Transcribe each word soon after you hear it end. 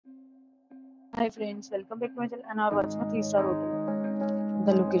Hi friends, welcome back to my channel and are watching a 3-star hotel.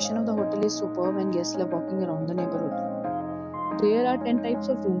 The location of the hotel is superb and guests love walking around the neighborhood. There are 10 types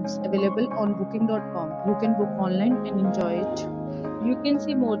of rooms available on booking.com. You can book online and enjoy it. You can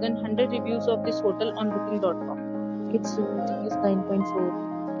see more than 100 reviews of this hotel on booking.com. Its room rating is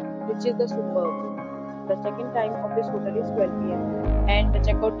 9.4, which is the superb. The check-in time of this hotel is 12 p.m. and the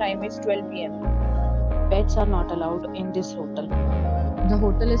checkout time is 12 p.m. Pets are not allowed in this hotel. The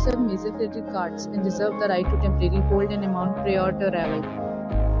hotel accepts major credit cards and reserves the right to temporarily hold an amount prior to arrival.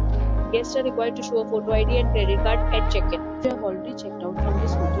 Guests are required to show a photo ID and credit card at check-in. If you have already checked out from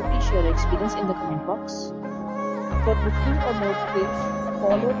this hotel, please share your experience in the comment box. For booking or more details,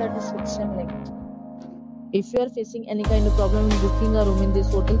 follow the description link. If you are facing any kind of problem in booking a room in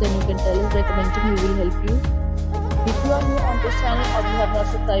this hotel, then you can tell us by commenting. We will help you. If you are new on this channel or you have not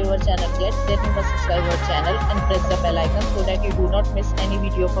subscribed our channel yet, then you must subscribe our channel and press the bell icon so that you do not miss any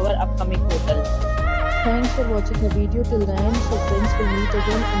video of our upcoming hotel. Thanks for watching the video till the end. So friends, will meet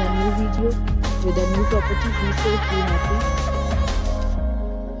again in a new video with a new property. Be safe, be happy.